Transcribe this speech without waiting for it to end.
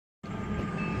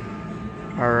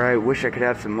Alright, wish I could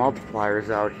have some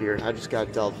multipliers out here. I just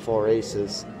got dealt 4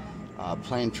 aces.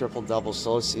 Playing triple double,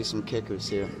 so let's see some kickers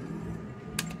here.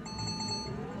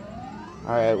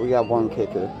 Alright, we got 1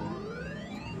 kicker.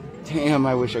 Damn,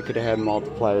 I wish I could have had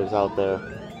multipliers out there.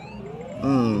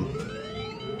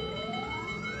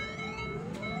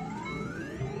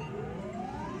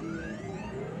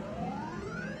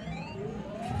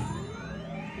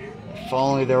 If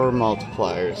only there were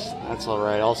multipliers. That's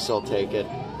alright, I'll still take it.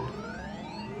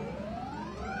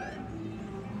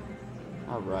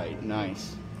 Alright,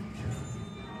 nice.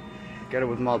 Get it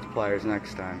with multipliers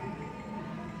next time.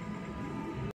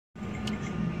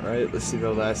 Alright, let's see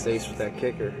the last ace with that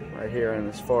kicker right here in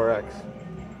this 4X.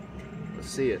 Let's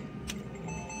see it.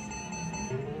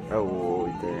 Oh,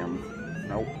 damn.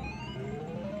 Nope.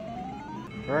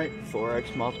 Alright,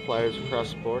 4X multipliers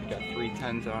across the board. Got 3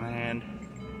 10s on hand.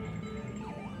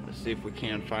 Let's see if we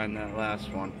can find that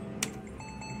last one.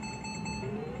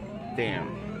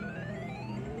 Damn.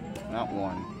 Not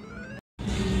one.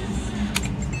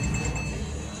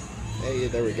 Hey,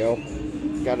 there we go.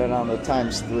 Got it on the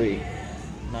 ×3.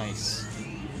 Nice.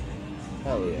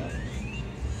 Hell yeah.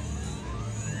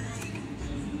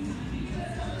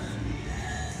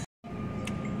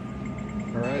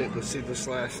 Alright, let's see this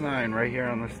last 9 right here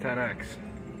on this 10X.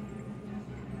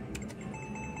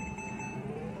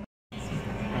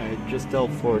 Alright, just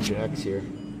dealt 4 jacks here.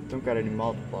 Don't got any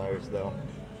multipliers though.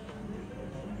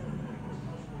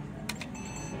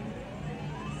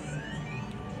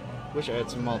 Wish I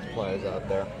had some multipliers out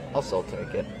there. I'll still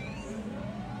take it.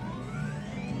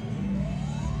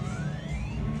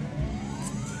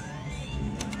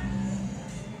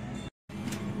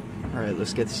 Alright,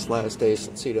 let's get this last ace.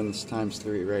 Let's see it on this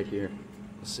 ×3 right here.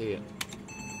 Let's see it.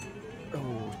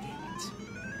 Oh,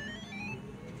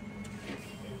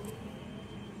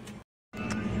 damn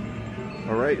it.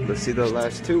 Alright, let's see the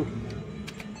last 2.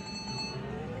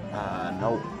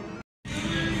 Nope.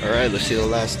 Alright, let's see the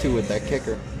last 2 with that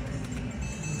kicker.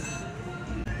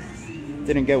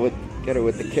 Didn't get it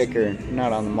with the kicker,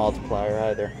 not on the multiplier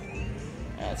either.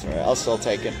 That's alright, I'll still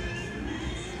take it.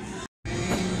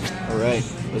 Alright,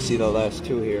 let's see the last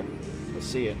 2 here. Let's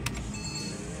see it.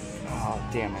 Oh,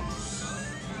 damn it.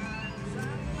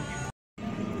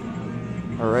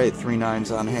 Alright, 3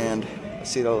 9s on hand. Let's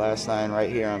see the last 9 right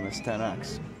here on this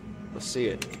 10X. Let's see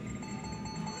it.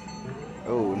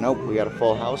 Oh, nope, we got a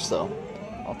full house though.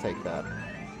 I'll take that.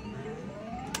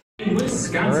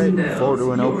 Alright, 4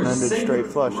 to an open-ended straight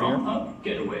flush here.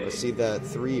 Let's see that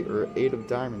 3 or 8 of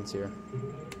diamonds here.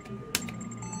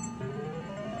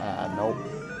 Nope.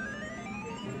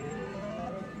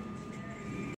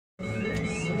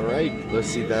 Alright, let's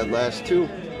see that last 2.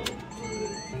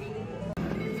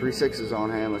 3 6s on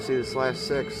hand. Let's see this last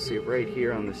 6. See it right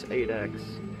here on this 8X.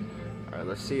 Alright,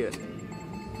 let's see it.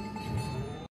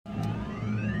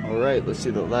 Alright, let's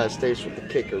see the last ace with the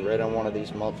kicker right on one of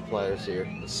these multipliers here.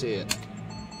 Let's see it.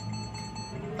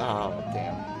 Oh,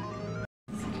 damn.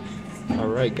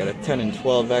 Alright, got a 10 and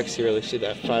 12X here. Let's see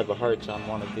that 5 of hearts on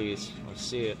one of these. Let's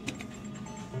see it.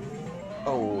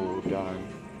 Oh, darn.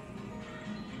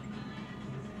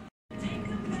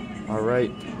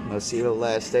 Alright, let's see the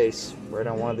last ace right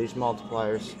on one of these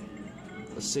multipliers.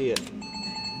 Let's see it.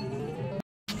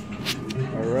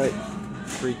 Alright,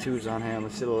 3 2s on hand.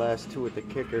 Let's see the last 2 with the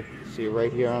kicker. See it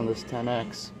right here on this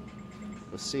 10X.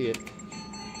 Let's see it.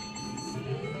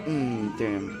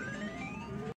 Damn.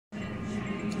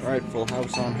 Alright, full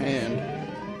house on hand.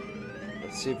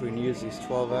 Let's see if we can use these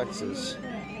 12Xs.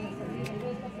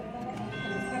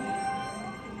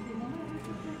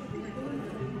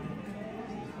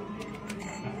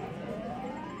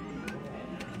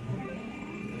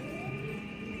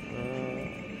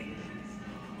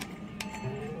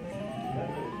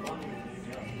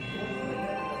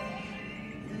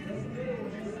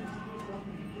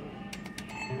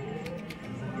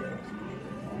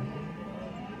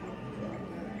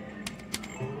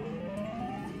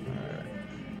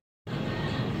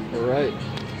 Alright,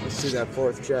 let's see that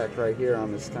 4th jack right here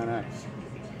on this 10X.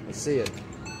 Let's see it.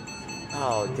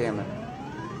 Oh, damn it.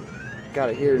 Got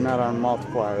it here, not on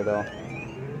multiplier though.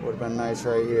 Would have been nice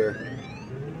right here.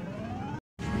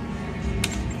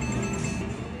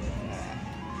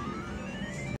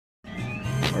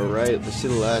 Alright, let's see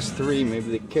the last 3.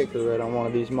 Maybe the kicker right on one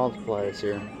of these multipliers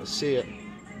here. Let's see it.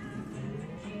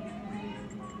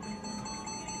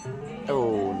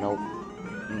 Oh, nope.